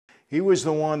He was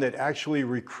the one that actually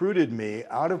recruited me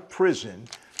out of prison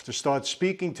to start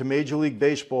speaking to Major League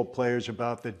Baseball players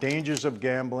about the dangers of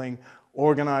gambling,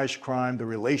 organized crime, the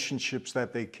relationships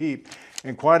that they keep.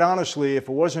 And quite honestly, if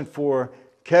it wasn't for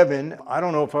Kevin, I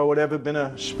don't know if I would have ever been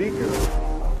a speaker.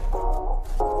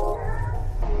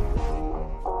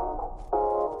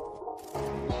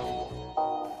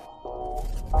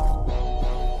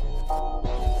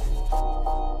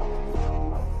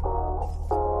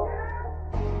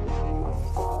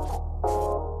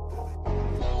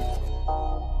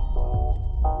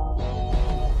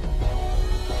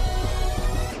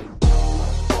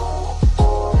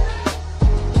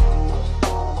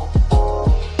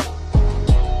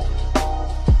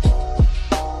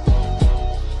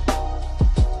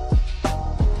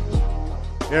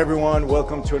 Hey everyone,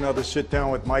 welcome to another Sit Down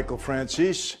with Michael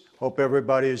Franzese. Hope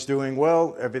everybody is doing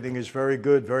well. Everything is very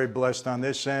good, very blessed on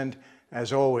this end.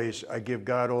 As always, I give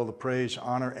God all the praise,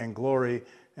 honor, and glory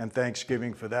and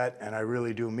thanksgiving for that, and I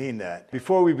really do mean that.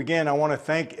 Before we begin, I want to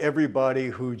thank everybody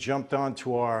who jumped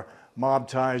onto our Mob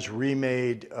Ties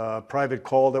remade private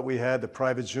call that we had, the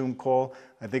private Zoom call.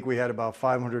 I think we had about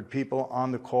 500 people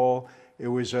on the call. It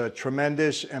was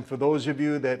tremendous, and for those of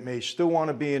you that may still want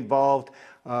to be involved,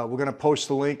 we're going to post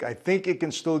the link. I think you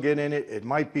can still get in it. It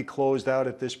might be closed out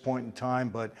at this point in time,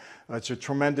 but it's a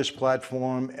tremendous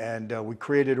platform, and we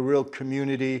created a real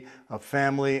community, a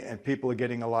family, and people are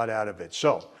getting a lot out of it.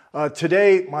 So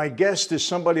today, my guest is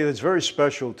somebody that's very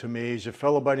special to me. He's a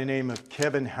fellow by the name of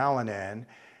Kevin Hallinan,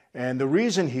 and the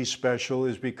reason he's special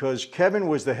is because Kevin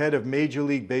was the head of Major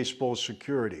League Baseball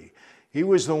security. He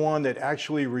was the one that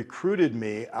actually recruited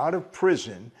me out of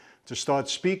prison to start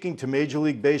speaking to Major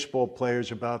League Baseball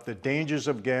players about the dangers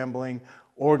of gambling,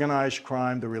 organized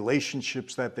crime, the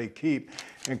relationships that they keep.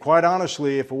 And quite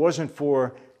honestly, if it wasn't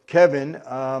for Kevin,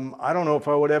 I don't know if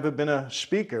I would have ever been a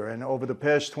speaker. And over the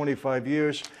past 25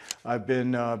 years, I've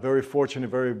been very fortunate,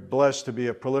 very blessed to be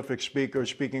a prolific speaker,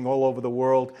 speaking all over the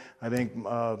world. I think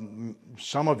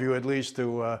some of you, at least,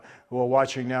 who are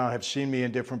watching now have seen me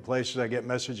in different places. I get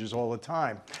messages all the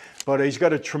time. But he's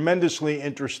got a tremendously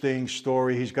interesting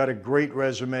story. He's got a great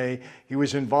resume. He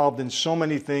was involved in so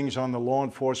many things on the law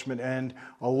enforcement end,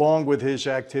 along with his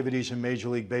activities in Major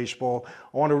League Baseball.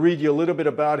 I want to read you a little bit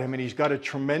about him, and he's got a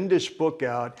tremendous book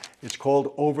out. It's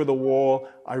called Over the Wall.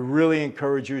 I really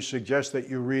encourage you, suggest that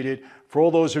you read it. For all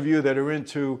those of you that are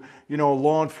into,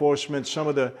 law enforcement, some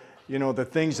of the the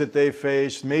things that they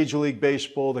faced, Major League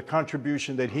Baseball, the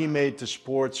contribution that he made to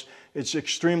sports. It's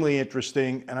extremely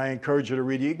interesting, and I encourage you to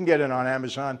read it. You can get it on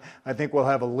Amazon. I think we'll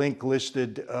have a link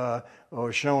listed,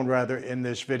 or shown rather, in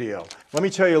this video. Let me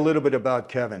tell you a little bit about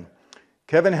Kevin.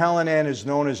 Kevin Hallinan is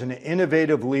known as an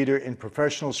innovative leader in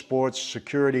professional sports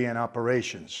security and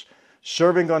operations.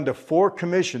 Serving under 4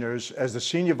 commissioners as the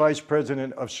Senior Vice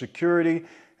President of Security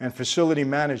and Facility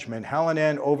Management,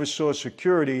 Hallinan oversaw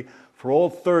security for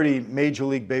all 30 Major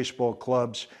League Baseball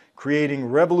clubs, creating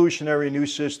revolutionary new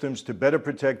systems to better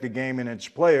protect the game and its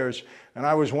players, and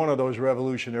I was one of those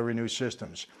revolutionary new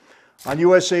systems. On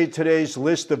USA Today's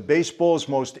list of baseball's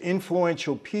most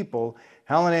influential people,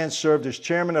 Hallinan served as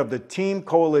chairman of the Team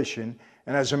Coalition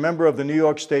and as a member of the New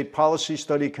York State Policy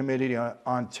Study Committee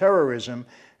on Terrorism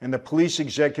and the Police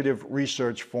Executive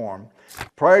Research Forum.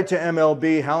 Prior to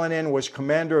MLB, Hallinan was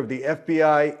commander of the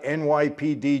FBI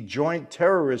NYPD Joint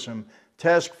Terrorism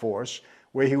Task Force,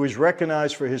 where he was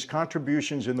recognized for his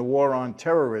contributions in the war on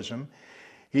terrorism.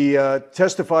 He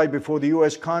testified before the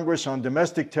U.S. Congress on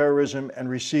domestic terrorism and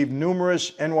received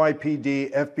numerous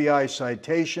NYPD FBI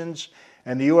citations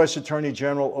and the U.S. Attorney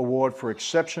General Award for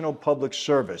Exceptional Public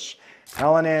Service.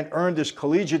 Hallinan earned his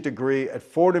collegiate degree at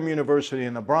Fordham University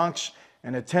in the Bronx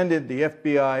and attended the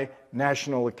FBI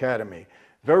National Academy.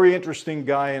 Very interesting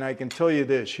guy, and I can tell you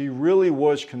this, he really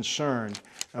was concerned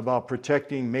about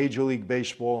protecting Major League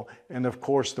Baseball and, of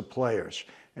course, the players.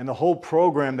 And the whole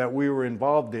program that we were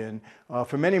involved in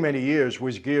for many, many years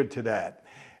was geared to that.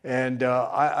 And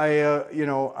I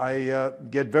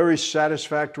get very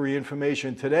satisfactory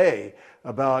information today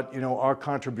about, our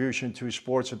contribution to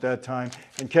sports at that time.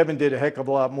 And Kevin did a heck of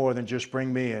a lot more than just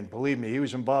bring me in. Believe me, he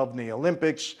was involved in the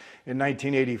Olympics in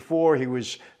 1984. He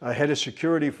was head of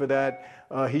security for that.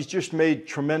 He's just made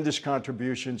tremendous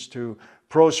contributions to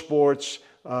pro sports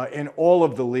in all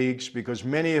of the leagues, because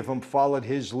many of them followed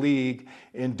his league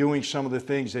in doing some of the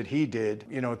things that he did,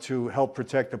 to help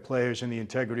protect the players and the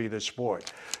integrity of the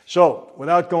sport. So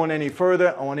without going any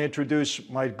further, I want to introduce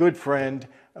my good friend,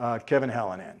 Kevin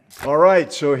Hallinan. All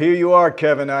right, so here you are,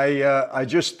 Kevin. I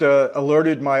just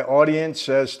alerted my audience,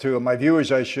 as to my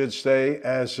viewers, I should say,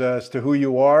 as to who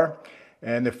you are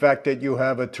and the fact that you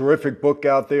have a terrific book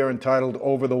out there entitled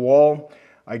Over the Wall.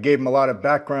 I gave them a lot of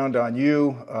background on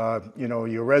you,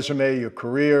 your resume, your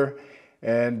career.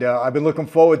 And I've been looking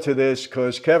forward to this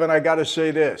because, Kevin, I got to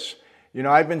say this.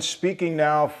 I've been speaking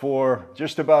now for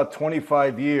just about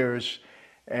 25 years.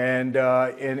 And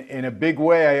in a big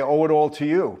way, I owe it all to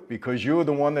you because you were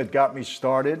the one that got me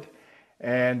started.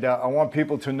 And I want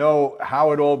people to know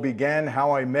how it all began,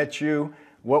 how I met you,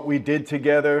 what we did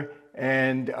together.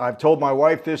 And I've told my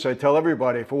wife this, I tell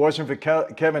everybody, if it wasn't for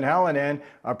Kevin Hallinan,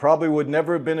 I probably would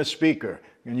never have been a speaker.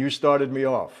 And you started me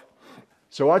off.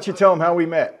 So why don't you tell them how we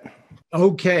met?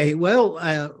 Okay.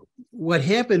 Well, what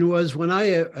happened was when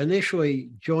I initially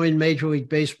joined Major League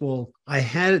Baseball, I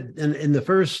had in the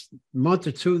first month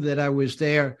or two that I was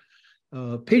there,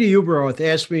 Peter Ueberroth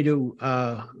asked me to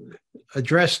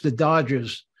address the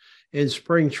Dodgers in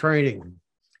spring training.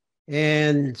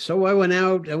 And so I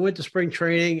went to spring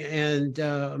training and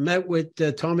met with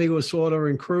Tommy Lasorda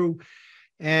and crew.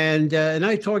 And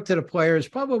I talked to the players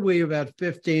probably about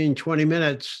 15, 20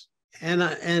 minutes. And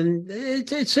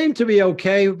it seemed to be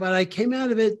okay, but I came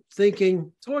out of it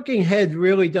thinking talking head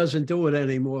really doesn't do it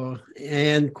anymore.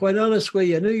 And quite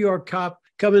honestly, a New York cop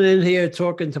coming in here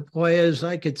talking to players,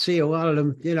 I could see a lot of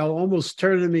them, almost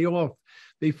turning me off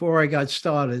before I got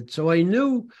started. So I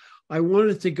knew I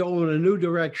wanted to go in a new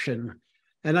direction,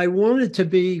 and I wanted to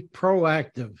be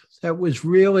proactive. That was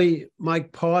really my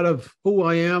part of who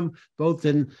I am, both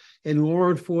in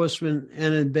law enforcement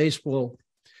and in baseball.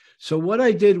 So what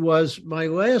I did was my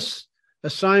last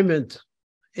assignment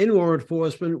in law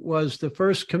enforcement was the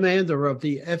first commander of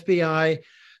the FBI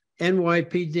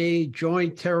NYPD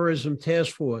Joint Terrorism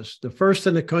Task Force, the first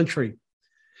in the country.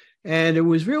 And it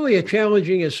was really a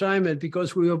challenging assignment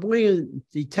because we were bringing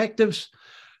detectives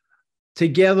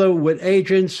together with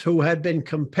agents who had been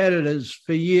competitors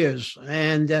for years.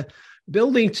 And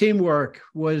building teamwork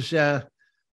was a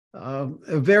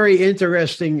very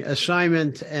interesting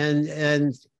assignment.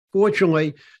 And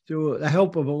fortunately, through the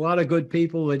help of a lot of good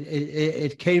people,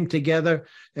 it came together.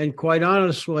 And quite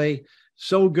honestly,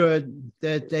 so good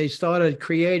that they started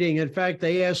creating. In fact,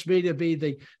 they asked me to be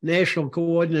the national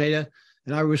coordinator.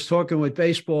 And I was talking with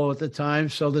baseball at the time,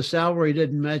 so the salary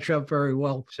didn't match up very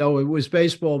well. So it was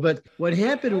baseball. But what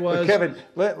happened was... But Kevin,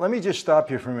 let me just stop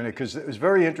you for a minute because it was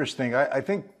very interesting. I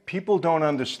think people don't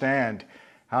understand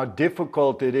how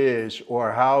difficult it is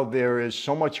or how there is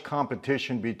so much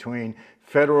competition between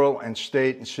federal and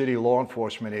state and city law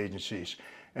enforcement agencies.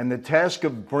 And the task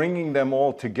of bringing them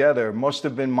all together must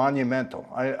have been monumental.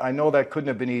 I know that couldn't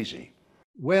have been easy.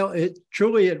 Well, it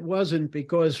wasn't,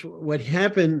 because what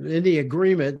happened in the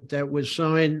agreement that was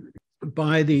signed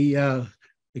by the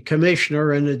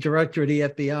commissioner and the director of the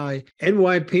FBI,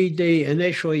 NYPD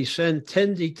initially sent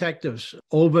 10 detectives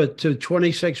over to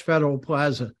 26 Federal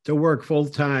Plaza to work full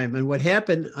time. And what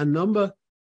happened, a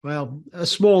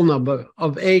small number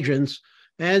of agents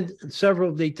and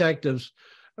several detectives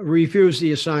refused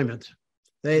the assignment.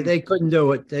 They couldn't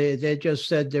do it. They just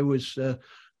said there was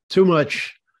too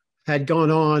much had gone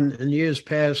on in years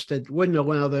past that wouldn't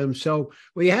allow them. So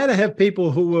we had to have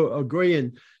people who were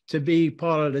agreeing to be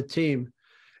part of the team.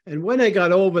 And when I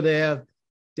got over there,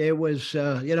 there was,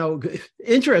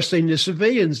 interesting, the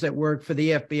civilians that worked for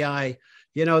the FBI,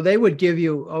 they would give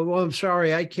you, oh, I'm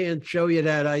sorry, I can't show you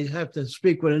that. I have to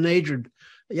speak with an agent,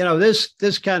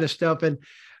 this kind of stuff. And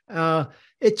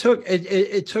it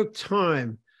took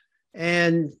time.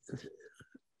 And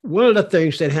one of the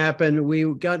things that happened, we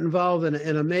got involved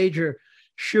in a major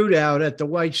shootout at the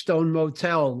Whitestone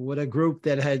Motel with a group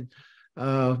that had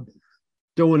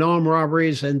doing armed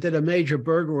robberies and did a major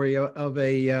burglary of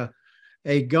a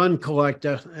gun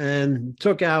collector and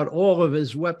took out all of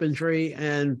his weaponry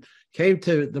and came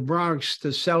to the Bronx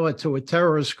to sell it to a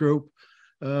terrorist group.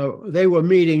 They were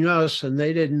meeting us and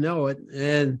they didn't know it.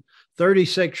 And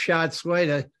 36 shots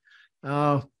later,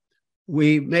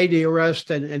 we made the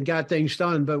arrest and got things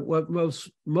done. But what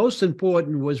most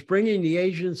important was bringing the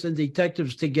agents and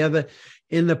detectives together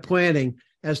in the planning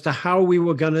as to how we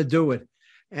were going to do it.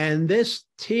 And this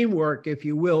teamwork, if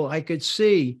you will, I could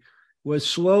see was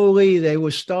slowly, they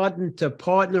were starting to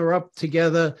partner up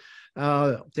together.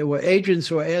 There were agents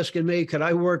who were asking me, could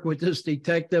I work with this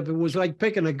detective? It was like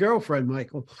picking a girlfriend,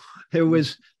 Michael. It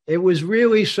was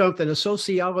really something. A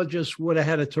sociologist would have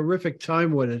had a terrific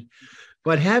time with it.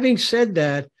 But having said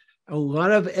that, a lot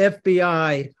of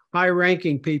FBI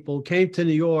high-ranking people came to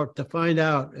New York to find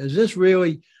out, is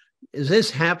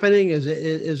this happening?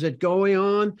 Is it going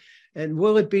on? And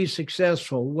will it be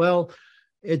successful? Well,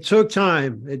 it took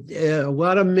time. A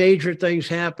lot of major things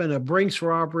happened. A Brinks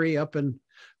robbery up in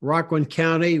Rockland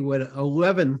County with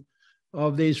 11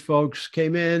 of these folks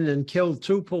came in and killed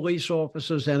 2 police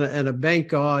officers and a bank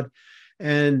guard.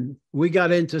 And we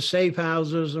got into safe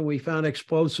houses and we found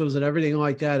explosives and everything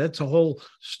like that. It's a whole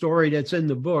story that's in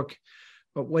the book.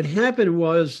 But what happened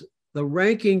was the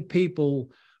ranking people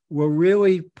were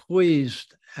really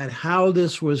pleased at how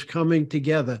this was coming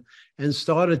together and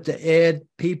started to add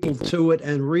people to it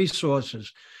and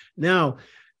resources. Now,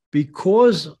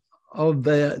 because of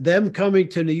them coming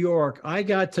to New York, I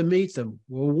got to meet them.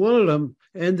 Well, one of them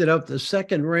ended up the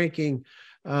second ranking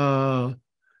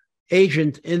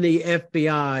agent in the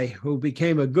FBI, who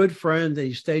became a good friend.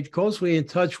 He stayed closely in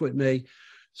touch with me.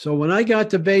 So when I got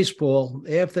to baseball,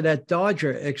 after that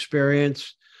Dodger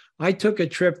experience, I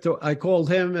called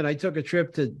him and I took a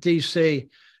trip to DC,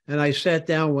 and I sat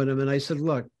down with him and I said,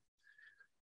 look,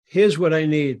 here's what I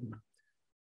need.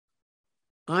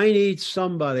 I need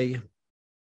somebody,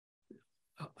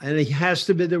 and it has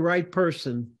to be the right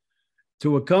person,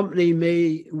 to accompany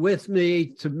me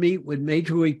to meet with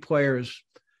major league players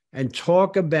and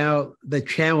talk about the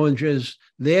challenges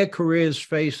their careers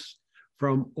face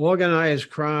from organized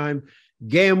crime,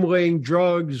 gambling,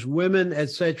 drugs, women, et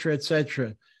cetera, et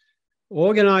cetera.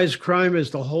 Organized crime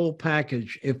is the whole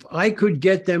package. If I could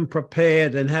get them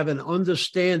prepared and have an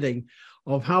understanding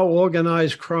of how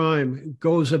organized crime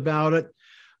goes about it,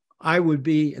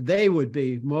 they would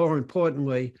be, more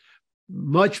importantly,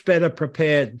 much better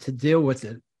prepared to deal with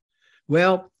it.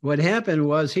 Well, what happened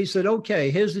was he said,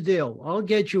 okay, here's the deal. I'll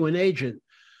get you an agent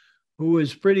who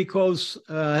is pretty close,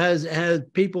 has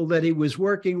people that he was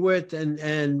working with,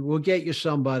 and we'll get you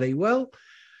somebody. Well,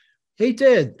 he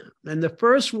did. And the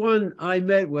first one I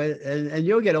met with, and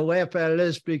you'll get a laugh out of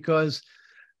this because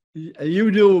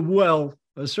you knew him well,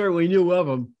 or certainly knew of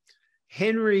him,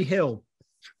 Henry Hill.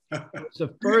 Was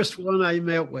the first one I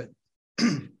met with.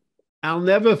 I'll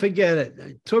never forget it.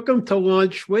 I took him to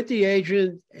lunch with the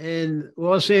agent in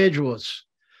Los Angeles.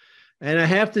 And I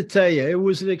have to tell you, it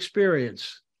was an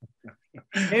experience.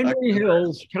 Henry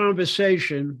Hill's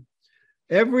conversation,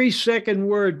 every second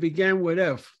word began with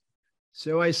F.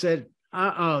 So I said,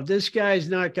 this guy's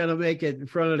not going to make it in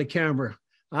front of the camera.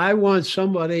 I want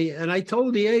somebody, and I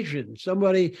told the agent,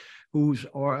 somebody who's,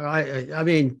 I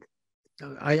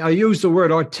use the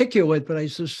word articulate, but I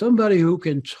said somebody who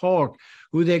can talk,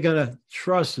 who they're going to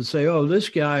trust and say, oh, this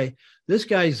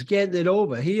guy's getting it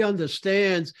over. He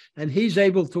understands, and he's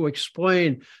able to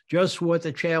explain just what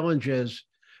the challenge is.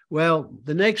 Well,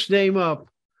 the next name up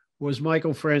was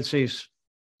Michael Franzese.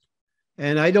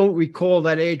 And I don't recall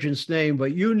that agent's name,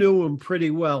 but you knew him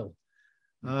pretty well.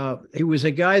 He was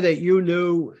a guy that you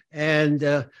knew.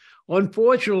 And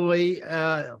unfortunately,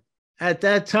 at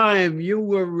that time, you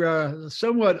were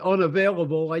somewhat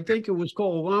unavailable. I think it was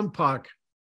called Lompoc.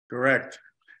 Correct.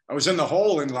 I was in the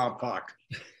hole in Lompoc.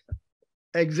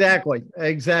 Exactly.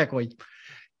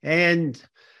 And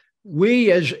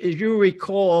we, as you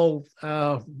recall,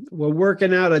 were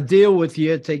working out a deal with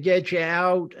you to get you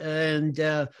out and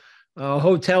a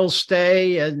hotel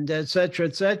stay and et cetera,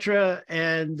 et cetera.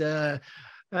 And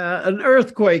an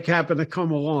earthquake happened to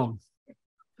come along.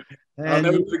 I'll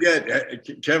never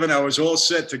forget, Kevin, I was all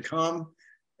set to come,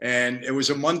 and it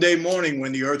was a Monday morning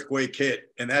when the earthquake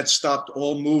hit, and that stopped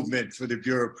all movement for the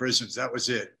Bureau of Prisons. That was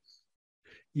it.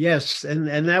 Yes,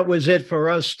 and that was it for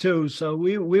us too. So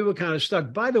we were kind of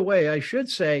stuck. By the way, I should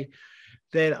say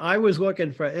that I was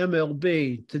looking for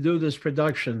MLB to do this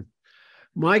production.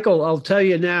 Michael, I'll tell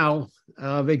you now,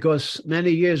 because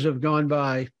many years have gone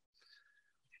by,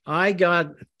 I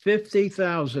got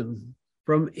 $50,000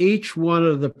 from each one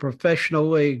of the professional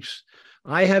leagues.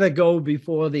 I had to go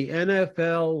before the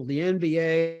NFL, the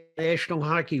NBA, National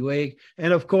Hockey League,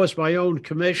 and of course my own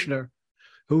commissioner,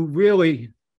 who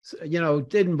really,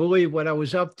 didn't believe what I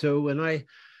was up to. And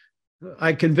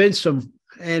I convinced him.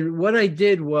 And what I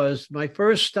did was, my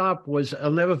first stop was,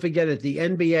 I'll never forget it, the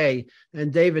NBA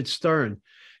and David Stern.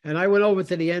 And I went over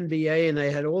to the NBA, and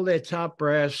they had all their top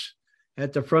brass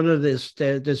at the front of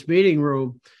this meeting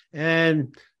room.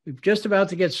 And just about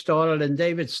to get started, and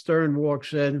David Stern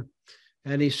walks in,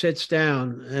 and he sits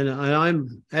down, and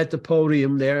I'm at the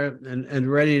podium there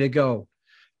and ready to go.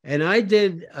 And I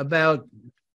did about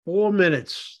 4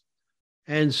 minutes,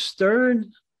 and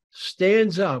Stern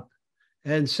stands up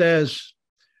and says,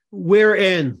 "We're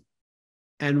in,"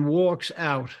 and walks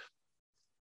out.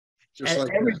 Just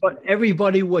and like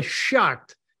everybody was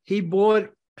shocked.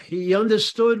 He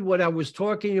understood what I was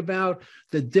talking about,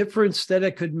 the difference that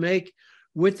it could make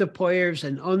with the players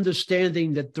and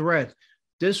understanding the threat.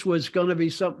 This was going to be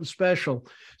something special.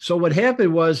 So what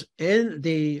happened was, in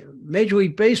the Major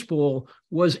League Baseball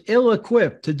was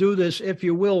ill-equipped to do this, if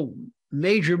you will,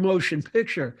 major motion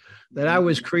picture that I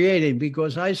was creating,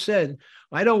 because I said,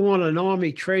 I don't want an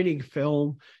Army training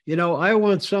film. I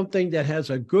want something that has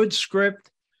a good script,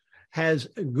 has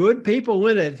good people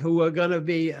in it who are going to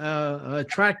be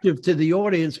attractive to the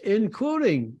audience,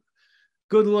 including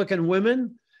good looking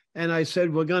women. And I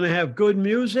said, we're going to have good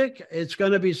music. It's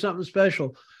going to be something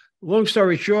special. Long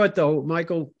story short, though,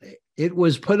 Michael, it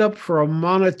was put up for a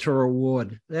Monitor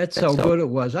Award. That's how good it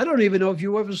was. I don't even know if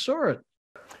you ever saw it.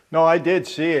 No, I did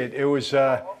see it. It was,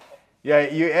 yeah,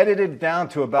 you edited it down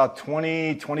to about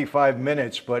 20, 25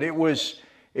 minutes, but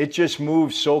it just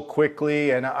moved so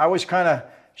quickly. And I was kind of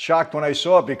shocked when I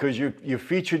saw it because you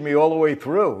featured me all the way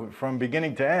through from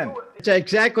beginning to end. That's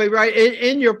exactly right.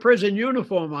 In your prison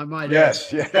uniform, I might add.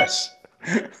 Yes.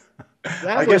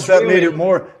 I guess that made it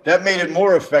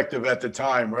more effective at the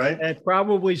time, right? And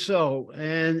probably so.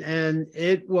 And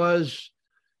it was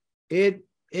a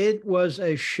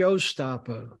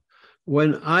showstopper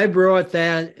when I brought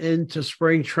that into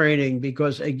spring training,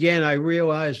 because again, I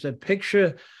realized that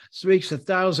picture speaks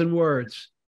 1,000 words.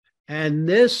 And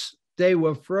they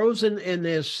were frozen in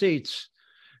their seats.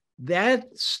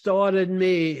 That started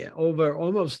me over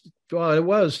it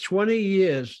was 20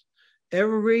 years.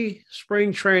 Every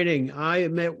spring training, I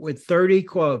met with 30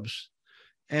 clubs,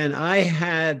 and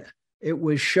it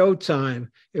was showtime,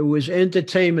 it was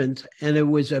entertainment, and it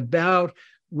was about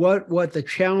what the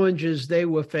challenges they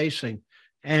were facing.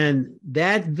 And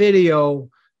that video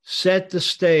set the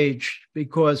stage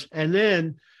and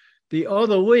then the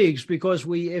other leagues, because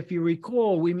if you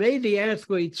recall, we made the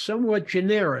athlete somewhat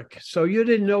generic. So you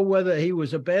didn't know whether he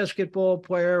was a basketball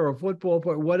player or a football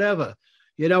player, whatever.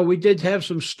 We did have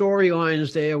some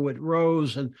storylines there with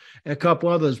Rose and a couple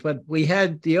others, but we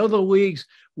had the other leagues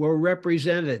were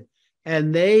represented,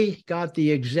 and they got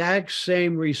the exact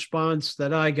same response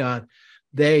that I got.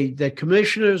 The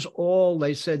commissioners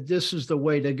they said, this is the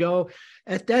way to go.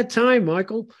 At that time,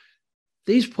 Michael,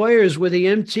 these players were the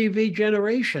MTV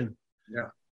generation. Yeah.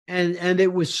 And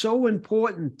it was so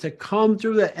important to come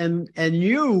through that. And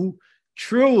you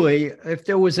truly, if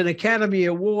there was an Academy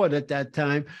Award at that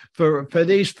time for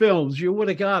these films, you would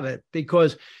have got it,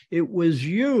 because it was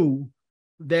you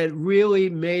that really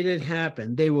made it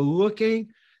happen. They were looking,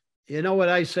 you know what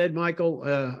I said, Michael,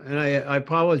 and I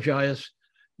apologize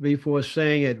before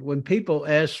saying it. When people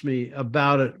asked me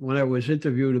about it, when I was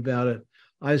interviewed about it,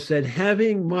 I said,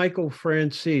 having Michael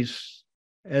Franzese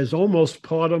as almost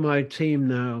part of my team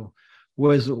now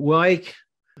was like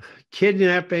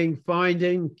kidnapping,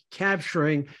 finding,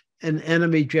 capturing an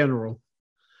enemy general,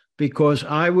 because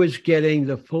I was getting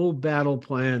the full battle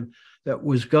plan that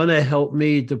was going to help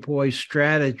me deploy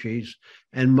strategies.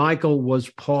 And Michael was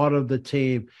part of the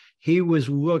team. He was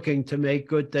looking to make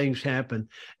good things happen.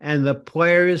 And the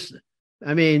players,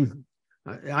 I mean,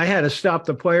 I had to stop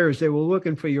the players. They were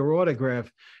looking for your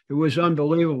autograph. It was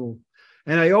unbelievable.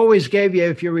 And I always gave you,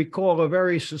 if you recall, a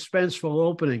very suspenseful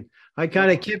opening. I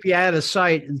kind of kept you out of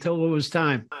sight until it was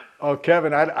time. Oh,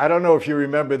 Kevin, I don't know if you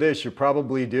remember this. You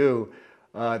probably do.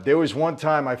 There was one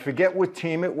time, I forget what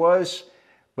team it was,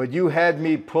 but you had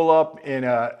me pull up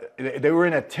they were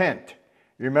in a tent.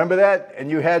 You remember that? And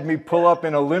you had me pull up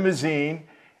in a limousine,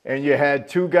 and you had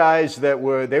two guys they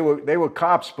were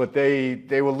cops, but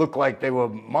they looked like they were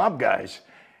mob guys.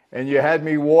 And you had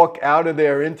me walk out of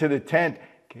there into the tent.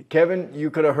 Kevin,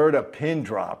 you could have heard a pin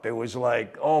drop. It was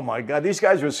like, oh my God, these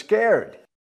guys were scared.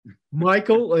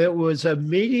 Michael, it was a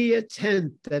media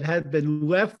tent that had been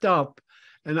left up,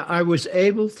 and I was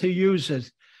able to use it.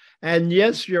 And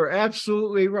yes, you're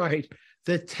absolutely right.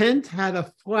 The tent had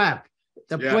a flap.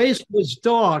 The place was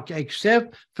dark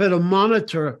except for the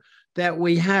monitor that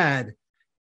we had.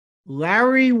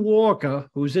 Larry Walker,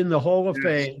 who's in the Hall of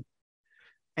Fame,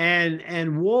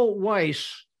 and Walt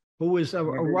Weiss, who was a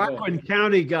Rockland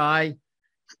County guy,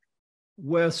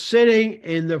 were sitting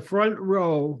in the front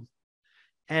row.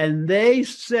 And they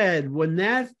said, when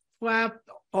that flap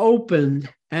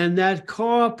opened and that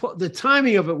car, the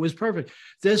timing of it was perfect.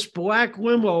 This black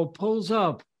limo pulls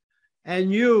up,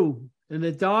 and you, in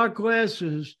the dark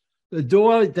glasses,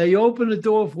 they open the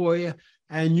door for you,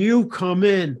 and you come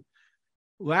in.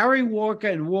 Larry Walker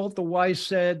and Walter Weiss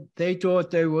said they thought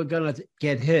they were going to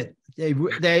get hit.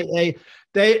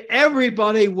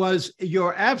 Everybody was,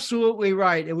 you're absolutely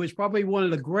right. It was probably one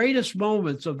of the greatest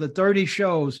moments of the 30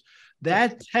 shows.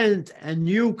 That tent and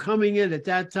you coming in at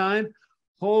that time,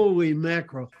 holy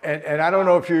mackerel. And I don't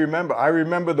know if you remember, I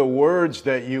remember the words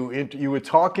that you were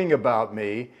talking about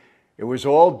me. It was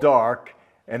all dark.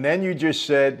 And then you just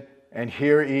said, and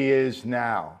here he is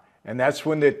now. And that's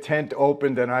when the tent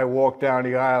opened and I walked down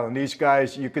the aisle, and these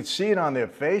guys, you could see it on their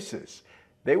faces.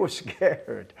 They were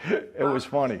scared. It was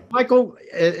funny. Michael,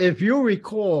 if you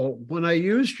recall, when I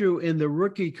used you in the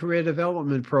Rookie Career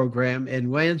Development Program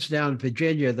in Lansdowne,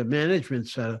 Virginia, the Management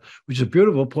Center, which is a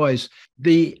beautiful place,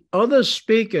 the other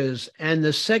speakers and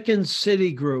the Second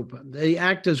City group, the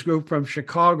actors group from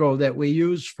Chicago that we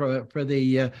used for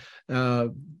the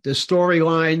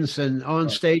storylines and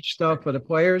on-stage stuff for the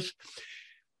players,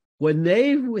 when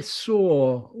they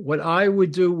saw what I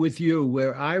would do with you,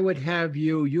 where I would have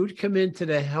you, you'd come into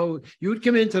the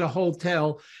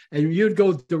hotel and you'd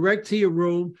go direct to your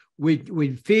room.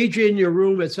 We'd feed you in your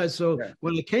room. It said so. Yeah.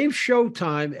 When it came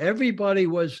showtime, everybody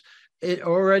was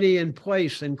already in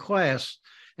place in class,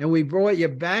 and we brought you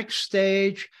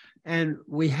backstage, and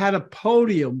we had a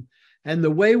podium. And the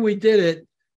way we did it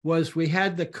was we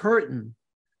had the curtain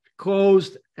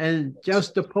closed and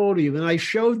just the podium. And I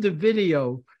showed the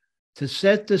video to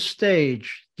set the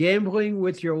stage, Gambling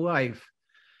with Your Life.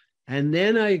 And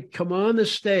then I come on the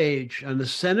stage, on the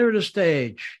center of the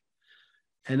stage,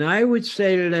 and I would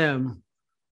say to them,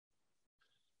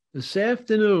 this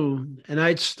afternoon, and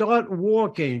I'd start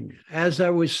walking as I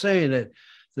was saying it,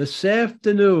 this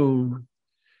afternoon,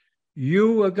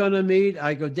 you are going to meet,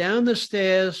 I go down the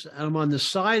stairs, and I'm on the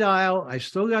side aisle, I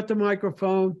still got the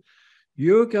microphone,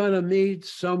 you're going to meet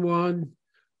someone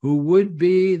who would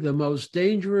be the most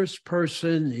dangerous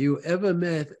person you ever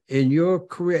met in your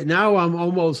career. Now I'm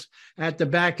almost at the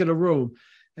back of the room.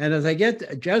 And as I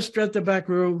get just at the back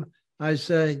room, I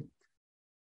say,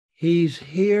 he's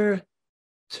here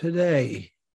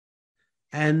today.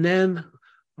 And then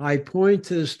I point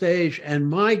to the stage, and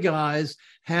my guys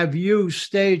have you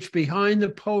staged behind the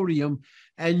podium,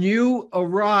 and you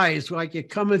arise like you're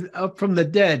coming up from the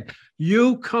dead.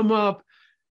 You come up,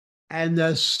 and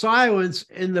the silence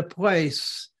in the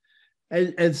place.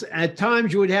 And at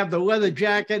times you would have the leather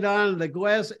jacket on and the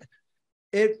glass.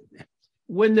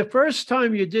 When the first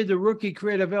time you did the Rookie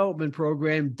Career Development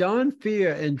Program, Don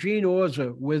Fear and Gene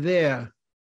Orza were there.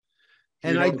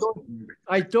 And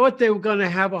I thought they were going to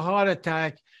have a heart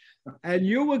attack. And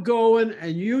you were going,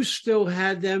 and you still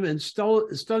had them in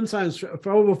stun signs for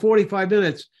over 45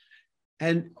 minutes.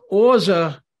 And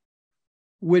Orza,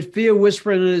 with fear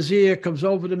whispering in his ear, comes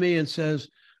over to me and says,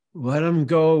 let him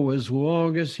go as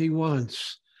long as he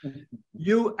wants.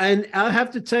 And I'll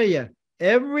have to tell you,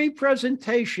 every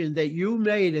presentation that you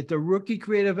made at the Rookie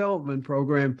Career Development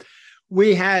Program,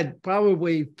 we had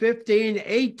probably 15,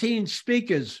 18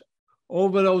 speakers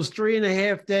over those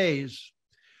 3.5 days.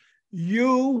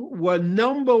 You were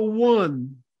 #1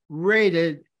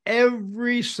 rated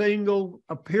every single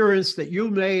appearance that you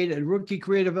made in Rookie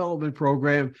Career Development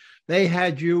Program. They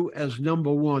had you as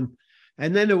 #1.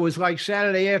 And then it was like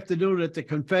Saturday afternoon at the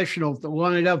confessional to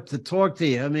line up to talk to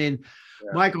you. I mean,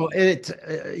 yeah. Michael,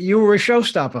 you were a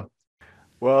showstopper.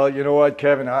 Well, you know what,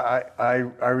 Kevin, I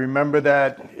remember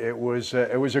that. It was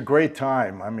a great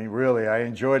time. I mean, really, I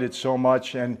enjoyed it so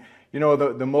much. And, you know,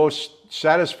 the most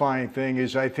satisfying thing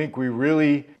is I think we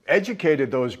really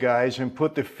educated those guys and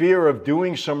put the fear of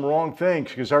doing some wrong things.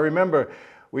 Because I remember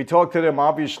we talked to them,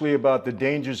 obviously, about the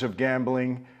dangers of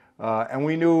gambling. And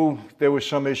we knew there were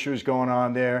some issues going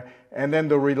on there. And then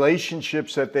the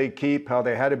relationships that they keep, how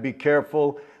they had to be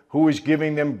careful, who was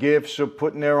giving them gifts or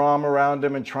putting their arm around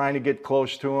them and trying to get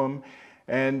close to them.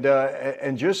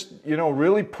 And just, you know,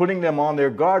 really putting them on their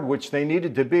guard, which they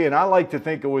needed to be. And I like to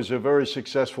think it was a very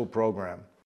successful program.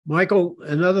 Michael,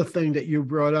 another thing that you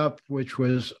brought up, which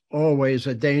was always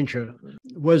a danger,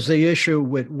 was the issue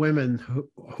with women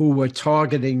who were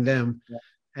targeting them. Yeah.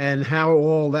 And how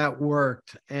all that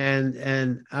worked.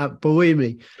 And believe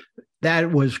me,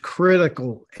 that was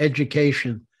critical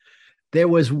education. There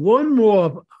was one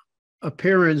more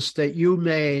appearance that you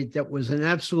made that was an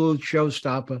absolute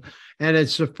showstopper. And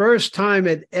it's the first time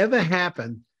it ever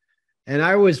happened. And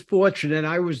I was fortunate.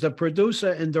 I was the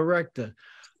producer and director.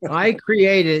 I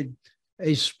created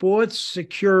a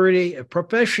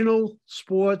professional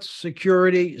sports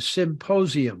security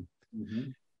symposium.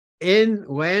 Mm-hmm. In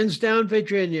Lansdowne,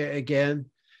 Virginia again,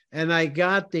 and I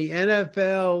got the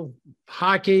NFL,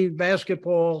 hockey,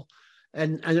 basketball,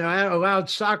 and I allowed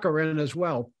soccer in as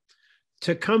well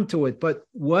to come to it. But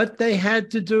what they had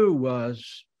to do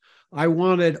was I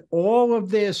wanted all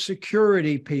of their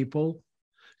security people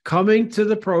coming to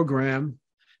the program.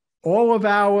 All of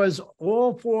ours,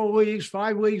 all 4 leagues,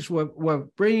 5 leagues were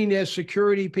bringing their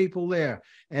security people there.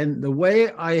 And the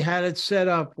way I had it set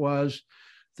up was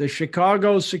the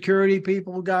Chicago security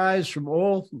people guys from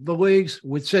all the leagues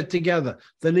would sit together.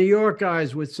 The New York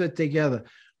guys would sit together.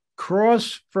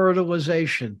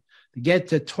 Cross-fertilization, get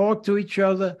to talk to each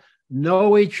other,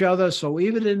 know each other. So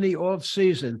even in the off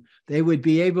season, they would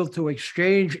be able to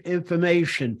exchange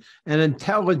information and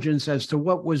intelligence as to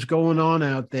what was going on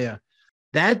out there.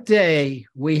 That day,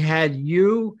 we had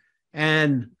you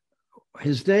and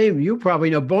his name, you probably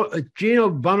know, Gino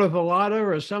Bonavallata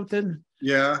or something.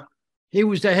 Yeah. He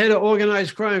was the head of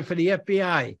organized crime for the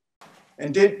FBI.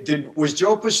 And was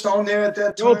Joe Pistone there at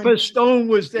that Joe time? Pistone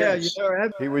was there. Yes. You know,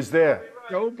 He was there.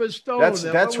 Joe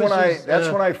Pistone. That's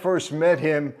when I first met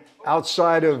him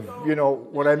outside of,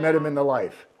 when I met him in the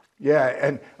life. Yeah,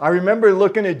 and I remember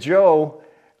looking at Joe,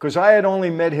 because I had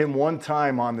only met him one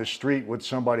time on the street with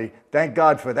somebody. Thank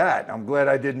God for that. I'm glad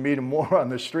I didn't meet him more on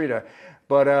the street.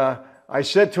 But I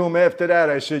said to him after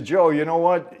that, I said, Joe, you know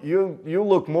what? You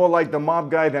look more like the mob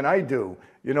guy than I do.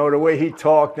 The way he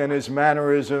talked and his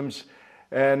mannerisms.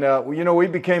 And, we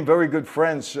became very good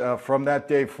friends from that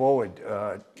day forward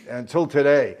until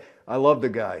today. I love the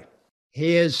guy.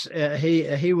 He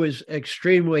was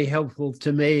extremely helpful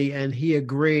to me, and he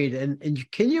agreed.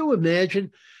 And can you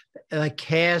imagine a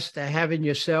cast having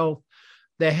yourself,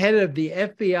 the head of the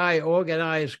FBI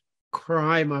organized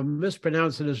crime? I'm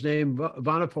mispronouncing his name,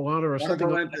 Bonafalana or something.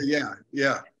 Like that.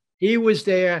 Yeah. He was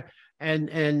there, and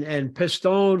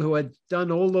Pistone, who had done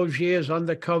all those years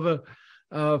undercover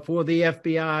for the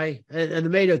FBI, and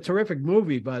made a terrific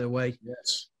movie, by the way.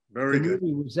 Yes, very good. The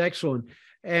movie was excellent.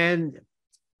 And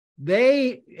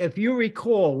they, if you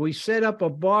recall, we set up a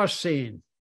bar scene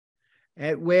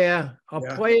where a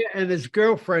player and his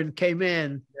girlfriend came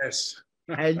in. Yes.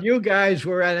 And you guys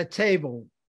were at a table,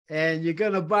 and you're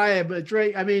going to buy him a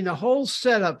drink. I mean, the whole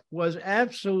setup was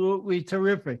absolutely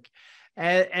terrific.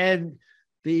 And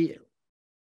the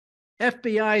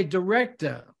FBI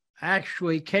director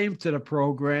actually came to the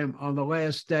program on the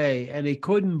last day, and he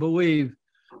couldn't believe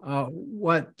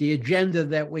what the agenda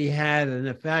that we had, and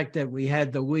the fact that we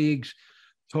had the leagues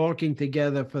talking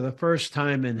together for the first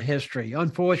time in history.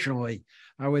 Unfortunately,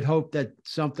 I would hope that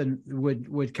something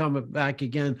would come back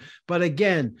again. But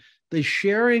again, the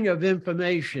sharing of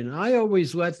information, I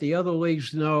always let the other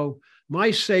leagues know my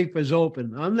safe is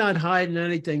open. I'm not hiding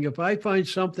anything. If I find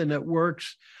something that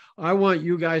works, I want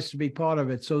you guys to be part of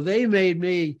it. So they made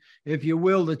me, if you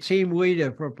will, the team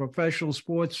leader for professional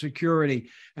sports security,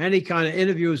 any kind of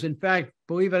interviews. In fact,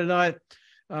 believe it or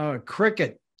not,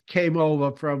 cricket came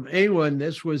over from England.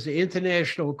 This was the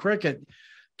international cricket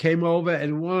came over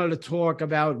and wanted to talk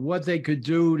about what they could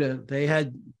do they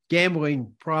had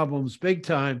gambling problems big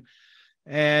time.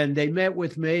 And they met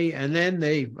with me. And then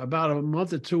about a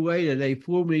month or two later, they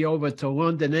flew me over to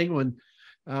London, England,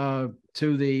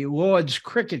 to the Lord's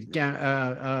cricket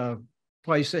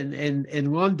place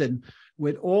in London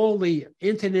with all the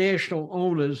international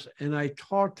owners. And I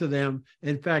talked to them.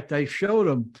 In fact, I showed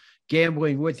them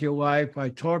Gambling with Your Life. I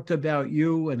talked about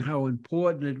you and how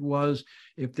important it was,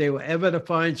 if they were ever to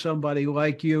find somebody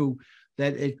like you,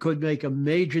 that it could make a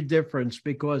major difference.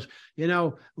 Because,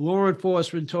 law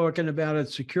enforcement talking about it,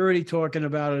 security talking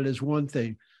about it is one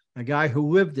thing. A guy who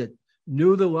lived it,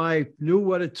 knew the life, knew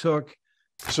what it took.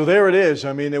 So there it is.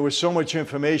 I mean, there was so much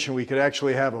information, we could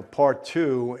actually have a part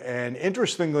two. And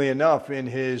interestingly enough, in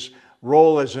his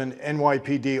role as an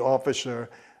NYPD officer,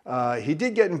 he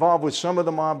did get involved with some of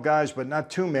the mob guys, but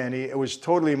not too many. It was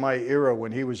totally my era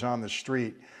when he was on the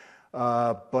street.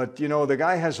 But, the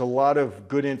guy has a lot of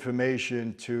good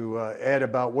information to add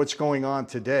about what's going on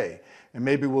today. And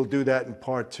maybe we'll do that in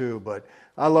part two. But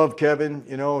I love Kevin.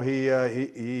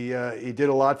 He did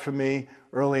a lot for me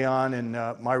early on in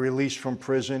my release from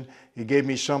prison. He gave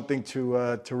me something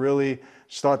to really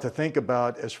start to think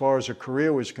about as far as a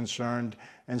career was concerned.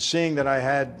 And seeing that I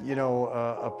had,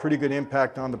 a pretty good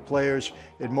impact on the players,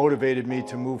 it motivated me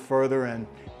to move further. And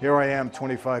here I am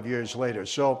 25 years later.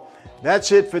 So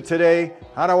that's it for today.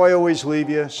 How do I always leave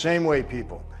you? Same way,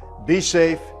 people. Be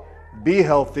safe, be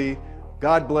healthy.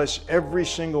 God bless every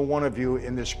single one of you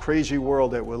in this crazy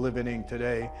world that we're living in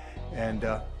today. And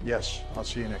yes, I'll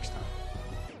see you next time.